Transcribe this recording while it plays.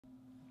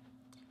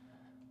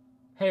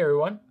Hey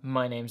everyone,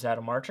 my name's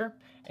Adam Archer,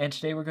 and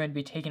today we're going to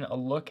be taking a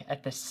look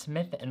at the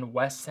Smith &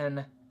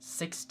 Wesson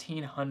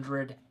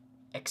 1600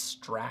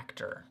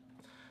 Extractor.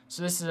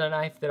 So this is a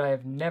knife that I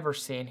have never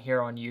seen here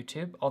on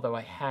YouTube, although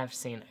I have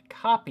seen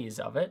copies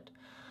of it.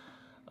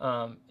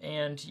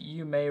 And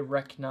you may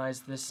recognize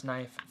this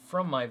knife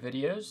from my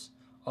videos,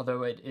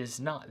 although it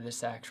is not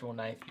this actual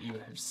knife you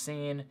have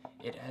seen.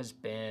 It has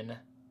been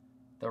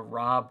the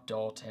Rob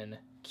Dalton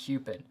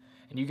Cupid.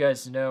 And you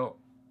guys know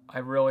I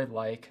really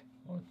like...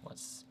 Well,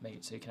 let's make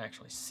it so you can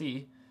actually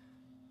see.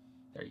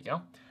 There you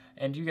go.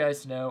 And you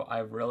guys know I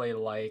really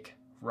like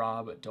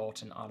Rob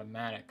Dalton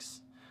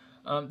automatics.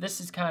 This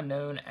is kind of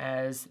known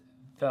as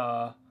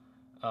the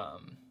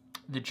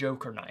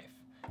Joker knife,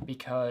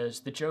 because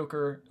the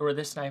Joker, or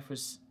this knife,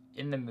 was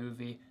in the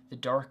movie The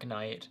Dark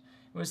Knight.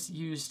 It was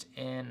used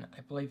in,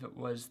 I believe it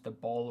was the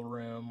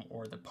ballroom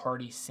or the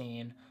party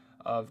scene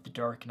of the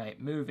Dark Knight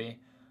movie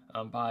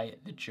by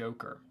the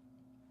Joker.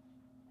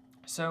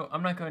 So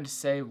I'm not going to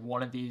say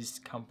one of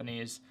these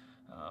companies,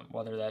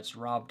 whether that's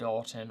Rob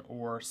Dalton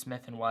or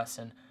Smith &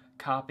 Wesson,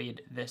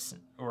 copied this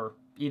or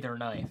either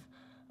knife,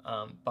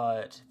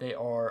 but they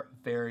are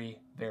very,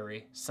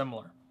 very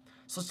similar.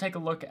 So let's take a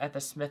look at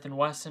the Smith &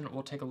 Wesson.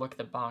 We'll take a look at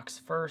the box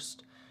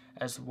first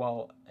as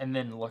well, and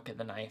then look at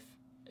the knife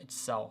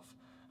itself.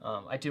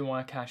 I do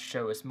want to kind of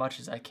show as much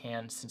as I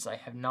can since I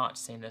have not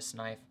seen this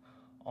knife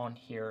on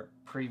here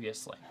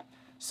previously.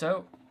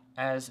 So,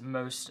 as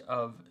most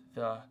of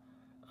the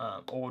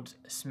old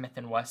Smith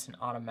 & Wesson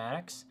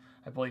automatics,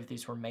 I believe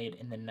these were made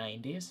in the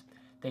 90s.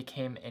 They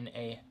came in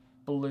a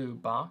blue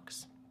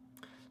box.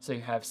 So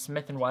you have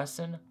Smith &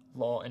 Wesson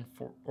law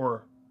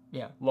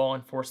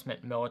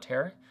enforcement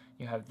military.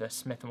 You have the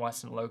Smith &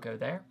 Wesson logo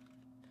there.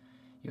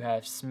 You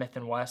have Smith &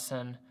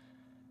 Wesson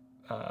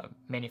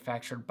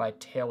manufactured by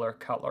Taylor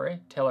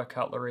Cutlery. Taylor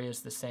Cutlery is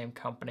the same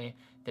company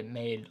that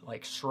made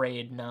like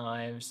Schrade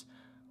knives,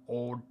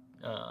 old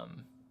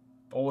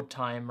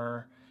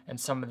timer, and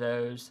some of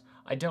those.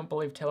 I don't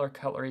believe Taylor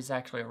Cutlery is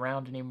actually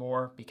around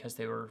anymore because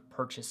they were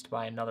purchased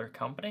by another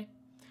company.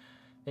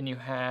 Then you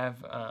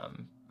have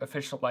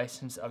official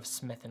license of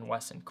Smith &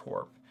 Wesson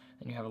Corp.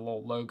 Then you have a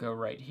little logo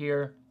right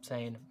here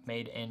saying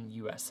Made in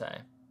USA.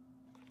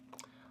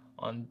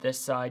 On this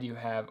side you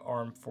have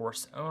Armed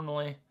Force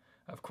Only.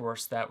 Of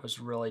course, that was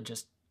really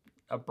just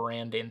a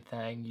branding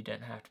thing. You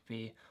didn't have to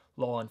be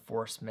law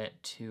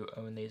enforcement to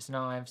own these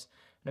knives.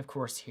 And of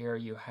course here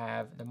you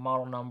have the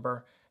model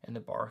number and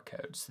the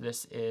barcode. So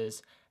this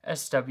is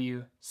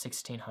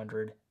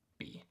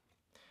SW1600B.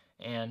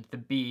 And the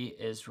B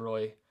is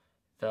really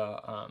the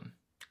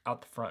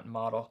out the front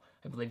model.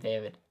 I believe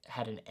they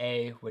had an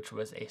A, which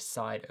was a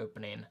side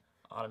opening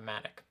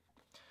automatic.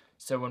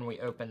 So when we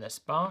open this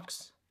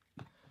box,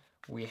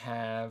 we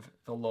have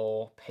the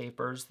little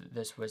papers that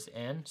this was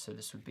in. So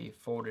this would be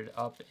folded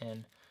up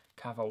in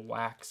kind of a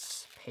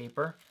wax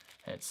paper.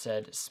 And it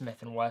said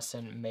Smith &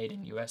 Wesson Made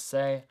in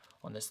USA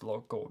on this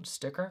little gold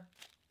sticker.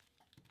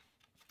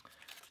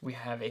 We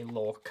have a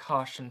little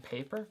caution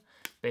paper.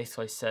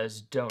 Basically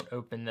says don't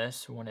open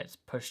this when it's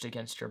pushed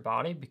against your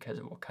body because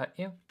it will cut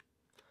you.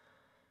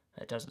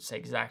 It doesn't say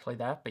exactly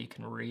that, but you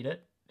can read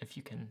it, if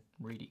you can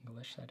read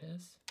English, that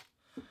is.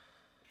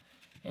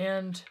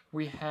 And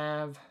we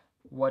have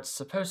what's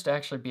supposed to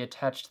actually be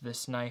attached to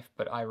this knife,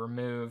 but I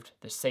removed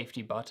the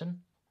safety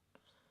button.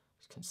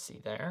 You can see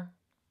there.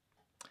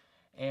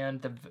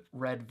 And the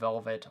red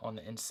velvet on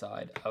the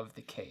inside of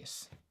the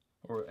case,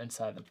 or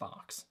inside the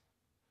box.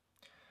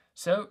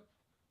 So,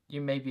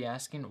 you may be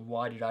asking,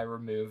 why did I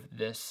remove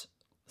this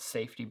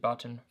safety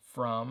button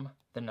from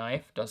the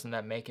knife? Doesn't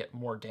that make it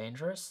more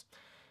dangerous?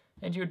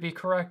 And you would be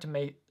correct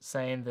in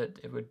saying that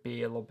it would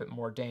be a little bit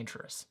more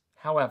dangerous.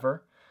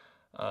 However,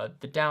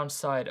 the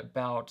downside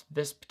about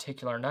this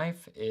particular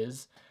knife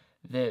is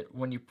that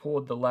when you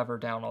pulled the lever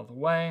down all the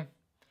way,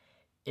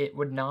 it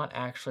would not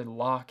actually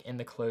lock in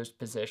the closed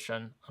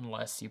position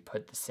unless you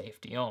put the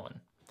safety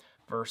on,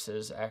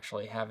 versus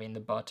actually having the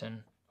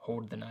button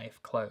hold the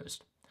knife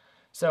closed.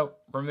 So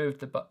remove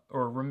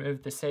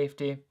the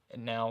safety, it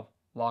now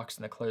locks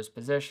in the closed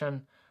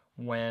position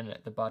when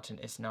the button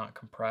is not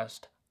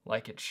compressed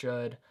like it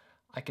should.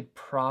 I could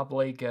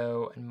probably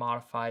go and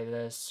modify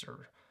this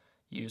or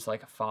use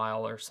like a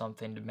file or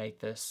something to make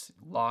this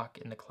lock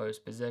in the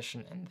closed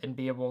position and then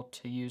be able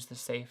to use the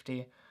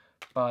safety,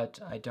 but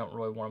I don't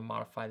really want to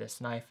modify this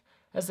knife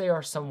as they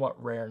are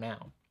somewhat rare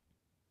now.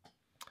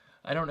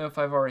 I don't know if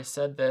I've already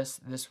said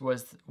this. This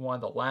was one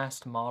of the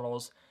last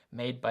models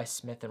made by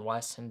Smith &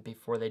 Wesson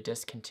before they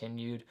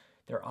discontinued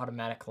their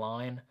automatic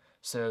line,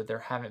 so there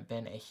haven't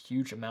been a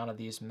huge amount of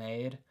these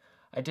made.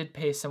 I did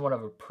pay somewhat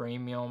of a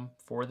premium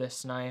for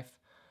this knife.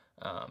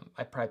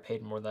 I probably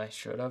paid more than I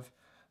should have,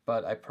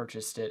 but I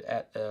purchased it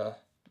at the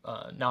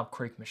Knob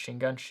Creek machine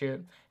gun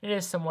shoot. It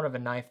is somewhat of a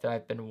knife that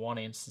I've been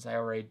wanting since I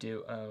already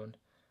do own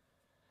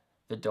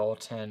the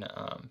Dalton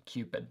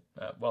Cupid,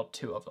 well,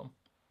 two of them.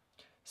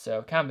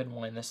 So kind of been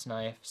wanting this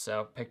knife,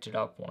 so picked it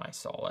up when I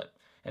saw it.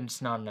 And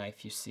it's not a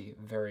knife you see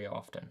very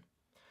often.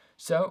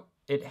 So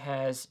It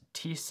has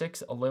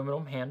T6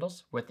 aluminum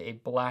handles with a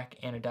black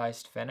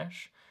anodized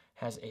finish.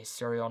 Has a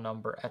serial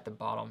number at the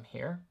bottom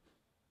here.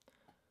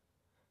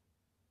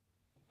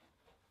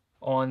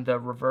 On the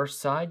reverse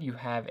side, you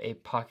have a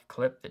pocket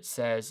clip that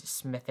says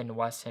Smith &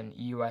 Wesson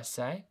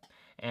USA,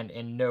 and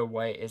in no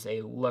way is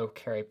a low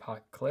carry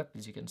pocket clip.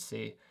 As you can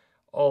see,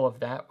 all of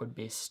that would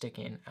be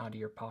sticking out of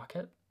your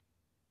pocket.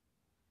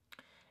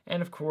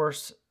 And of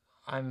course,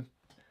 I'm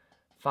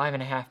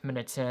 5.5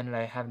 minutes in and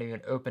I haven't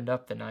even opened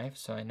up the knife,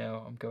 so I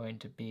know I'm going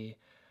to be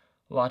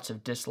lots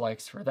of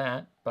dislikes for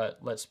that. But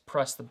let's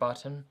press the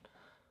button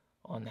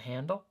on the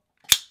handle,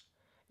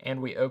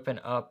 and we open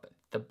up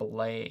the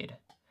blade.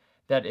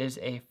 That is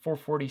a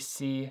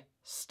 440C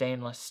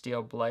stainless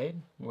steel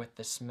blade with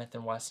the Smith &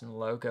 Wesson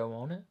logo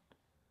on it.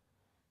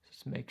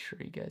 Just make sure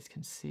you guys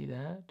can see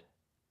that.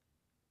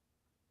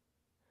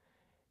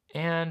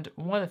 And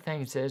one of the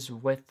things is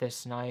with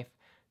this knife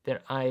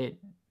that I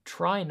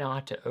try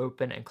not to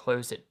open and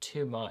close it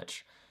too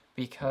much,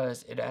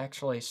 because it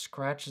actually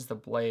scratches the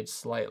blade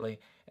slightly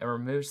and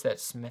removes that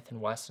Smith &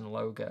 Wesson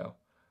logo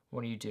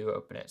when you do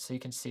open it. So you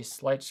can see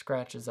slight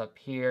scratches up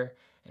here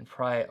and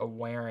probably a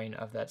wearing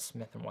of that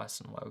Smith &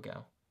 Wesson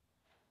logo.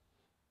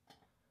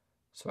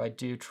 So I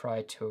do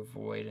try to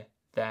avoid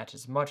that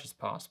as much as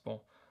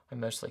possible. I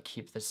mostly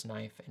keep this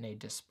knife in a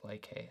display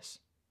case.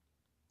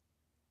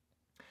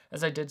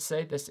 As I did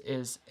say, this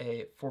is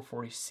a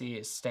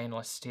 440C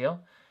stainless steel.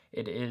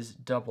 It is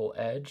double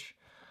edge.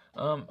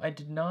 I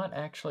did not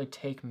actually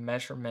take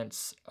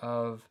measurements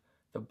of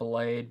the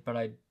blade, but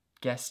I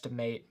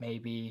guesstimate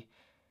maybe,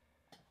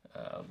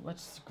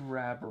 let's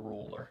grab a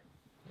ruler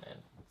and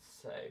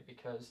say,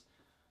 because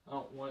I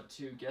don't want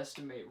to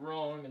guesstimate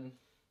wrong and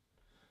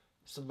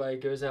somebody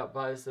goes out,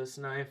 buys this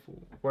knife,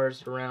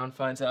 wears it around,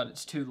 finds out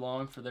it's too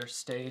long for their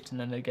state, and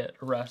then they get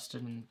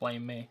arrested and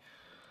blame me.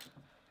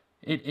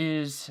 It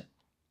is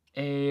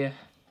a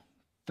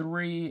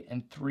 3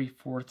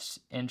 3/4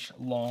 inch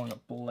long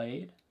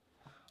blade,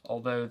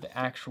 although the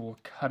actual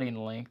cutting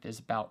length is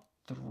about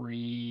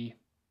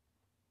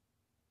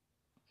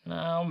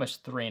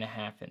almost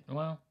 3.5 inch.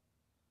 Well,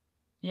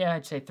 yeah,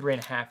 I'd say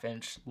 3.5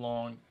 inch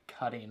long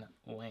cutting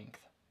length.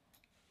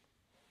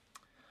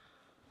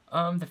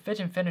 The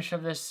fit and finish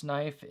of this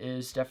knife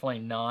is definitely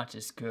not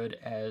as good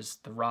as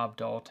the Rob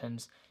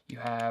Dalton's. You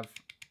have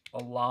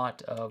a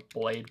lot of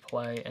blade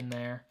play in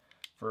there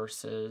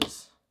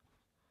versus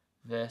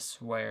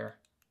this, where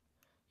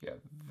you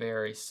have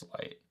very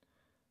slight,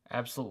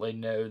 absolutely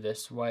no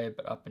this way,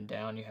 but up and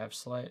down you have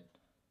slight.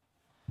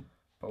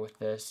 But with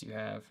this, you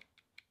have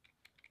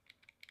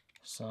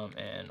some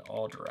in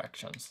all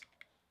directions.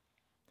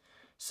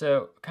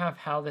 So kind of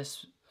how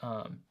this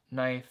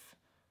knife,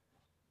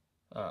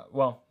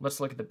 well, let's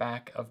look at the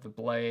back of the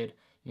blade.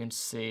 You can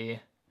see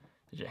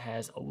that it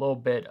has a little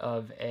bit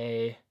of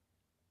a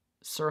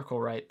circle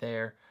right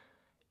there,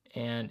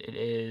 and it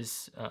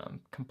is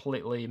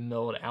completely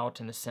milled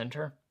out in the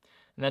center.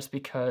 And that's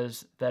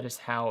because that is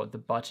how the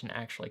button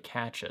actually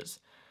catches.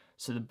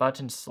 So the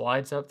button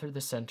slides up through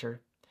the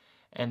center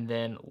and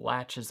then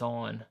latches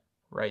on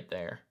right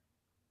there,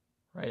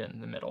 right in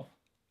the middle.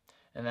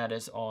 And that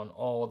is on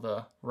all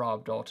the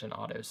Rob Dalton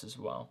autos as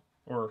well,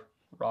 or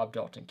Rob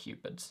Dalton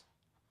Cupids.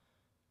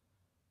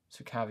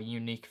 So kind of a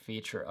unique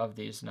feature of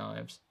these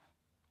knives.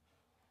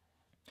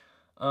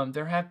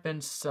 There have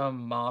been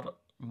some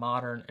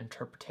modern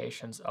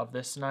interpretations of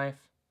this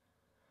knife.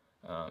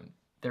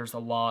 There's a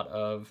lot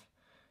of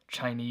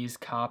Chinese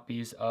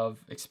copies of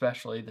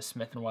especially the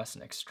Smith &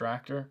 Wesson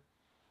Extractor.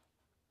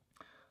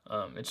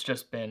 It's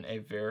just been a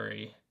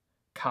very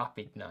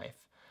copied knife,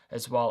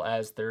 as well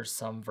as there's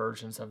some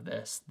versions of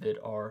this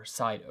that are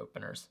side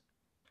openers.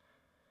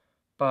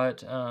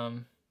 But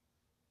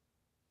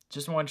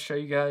just wanted to show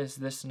you guys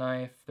this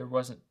knife. There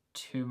wasn't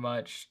too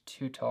much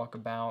to talk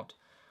about,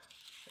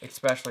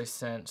 especially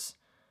since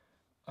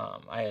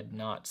I had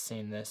not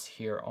seen this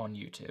here on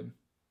YouTube.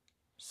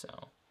 So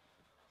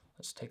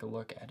let's take a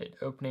look at it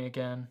opening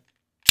again.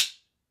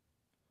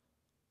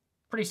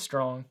 Pretty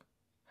strong,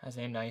 has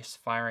a nice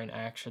firing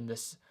action.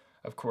 This,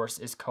 of course,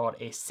 is called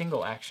a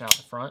single action out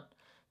the front,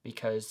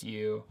 because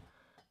you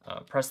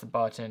press the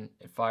button,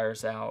 it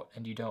fires out,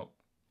 and you don't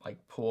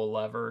like pull a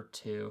lever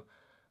to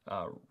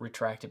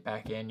retract it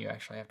back in. You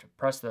actually have to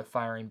press the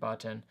firing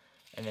button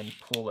and then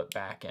pull it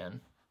back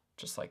in,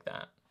 just like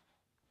that.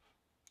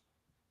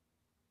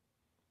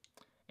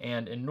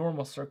 And in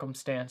normal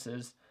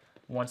circumstances,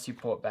 once you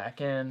pull it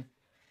back in,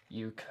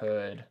 you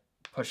could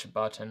push a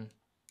button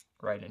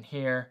right in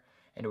here,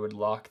 and it would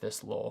lock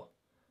this little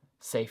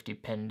safety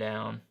pin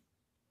down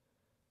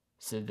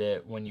so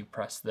that when you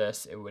press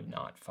this, it would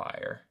not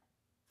fire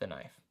the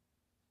knife.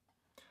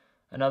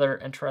 Another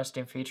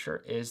interesting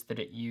feature is that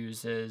it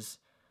uses,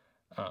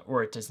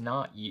 or it does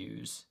not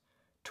use,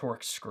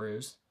 Torx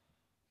screws.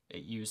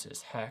 It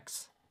uses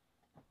hex.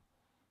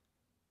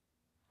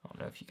 I don't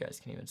know if you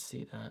guys can even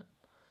see that.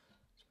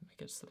 Make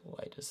it so the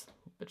light is a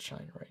little bit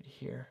shiny right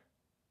here.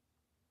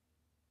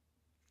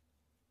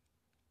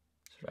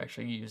 So it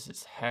actually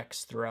uses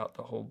hex throughout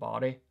the whole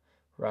body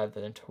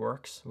rather than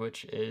Torx,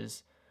 which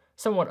is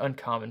somewhat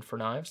uncommon for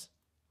knives.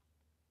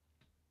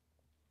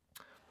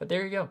 But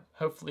there you go.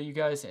 Hopefully you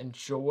guys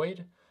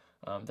enjoyed.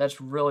 That's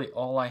really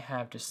all I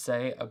have to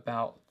say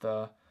about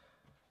the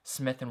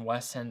Smith &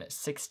 Wesson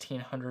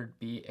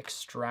 1600B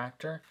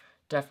Extractor.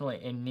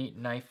 Definitely a neat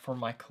knife for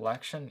my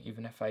collection,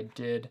 even if I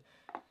did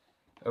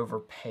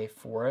overpay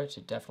for it.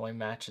 It definitely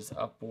matches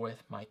up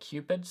with my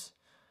Cupids.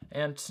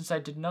 And since I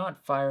did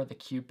not fire the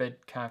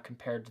Cupid kind of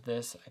compared to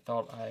this, I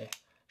thought I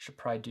should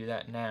probably do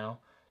that now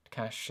to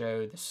kind of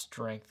show the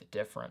strength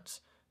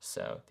difference.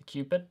 So the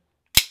Cupid,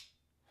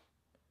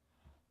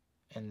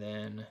 and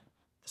then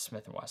the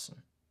Smith &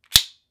 Wesson.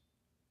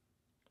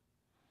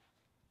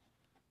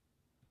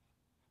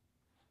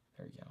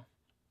 There you go.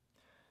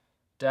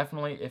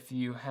 Definitely, if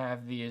you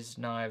have these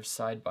knives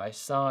side by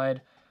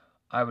side,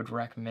 I would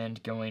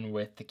recommend going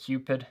with the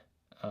Cupid.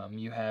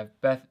 You have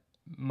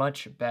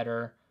much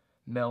better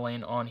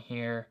milling on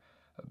here,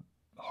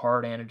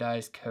 hard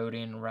anodized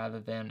coating rather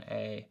than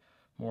a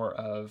more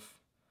of,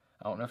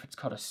 I don't know if it's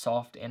called a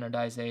soft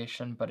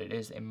anodization, but it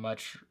is a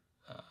much,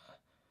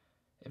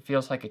 it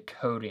feels like a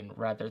coating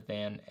rather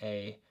than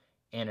a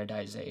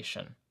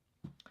anodization.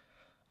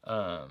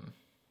 On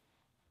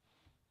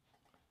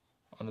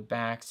the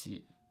backs,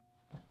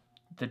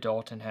 the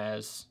Dalton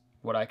has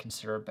what I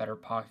consider a better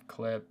pocket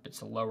clip. It's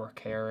a lower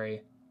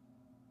carry.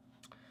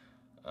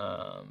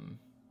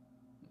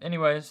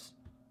 Anyways,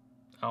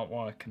 I don't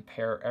want to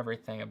compare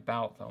everything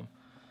about them,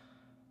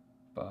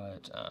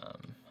 but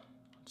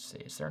let's see,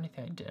 is there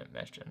anything I didn't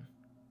mention?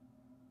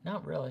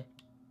 Not really.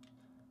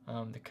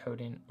 The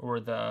coating or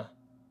the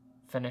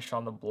finish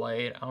on the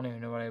blade, I don't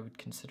even know what I would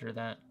consider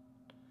that.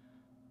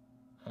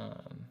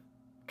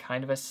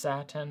 Kind of a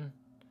satin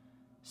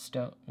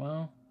stone,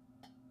 well,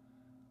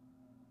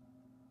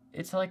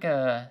 it's like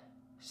a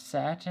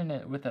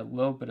satin with a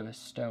little bit of a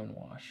stone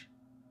wash.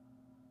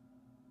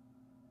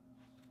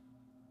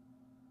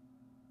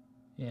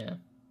 Yeah.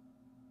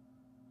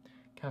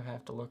 Kind of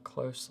have to look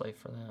closely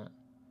for that.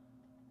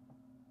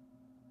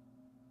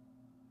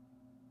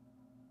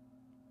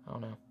 I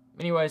don't know.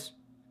 Anyways,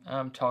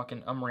 I'm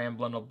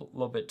rambling a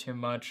little bit too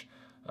much.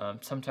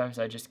 Sometimes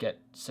I just get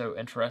so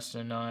interested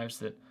in knives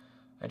that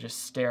I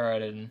just stare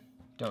at it and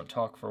don't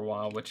talk for a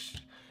while, which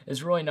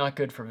is really not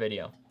good for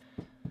video.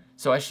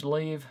 So I should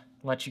leave,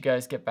 let you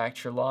guys get back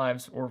to your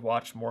lives or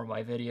watch more of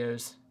my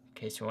videos in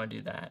case you want to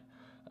do that.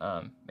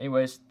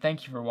 Anyways,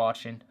 thank you for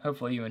watching.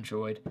 Hopefully you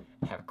enjoyed.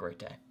 Have a great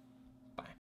day.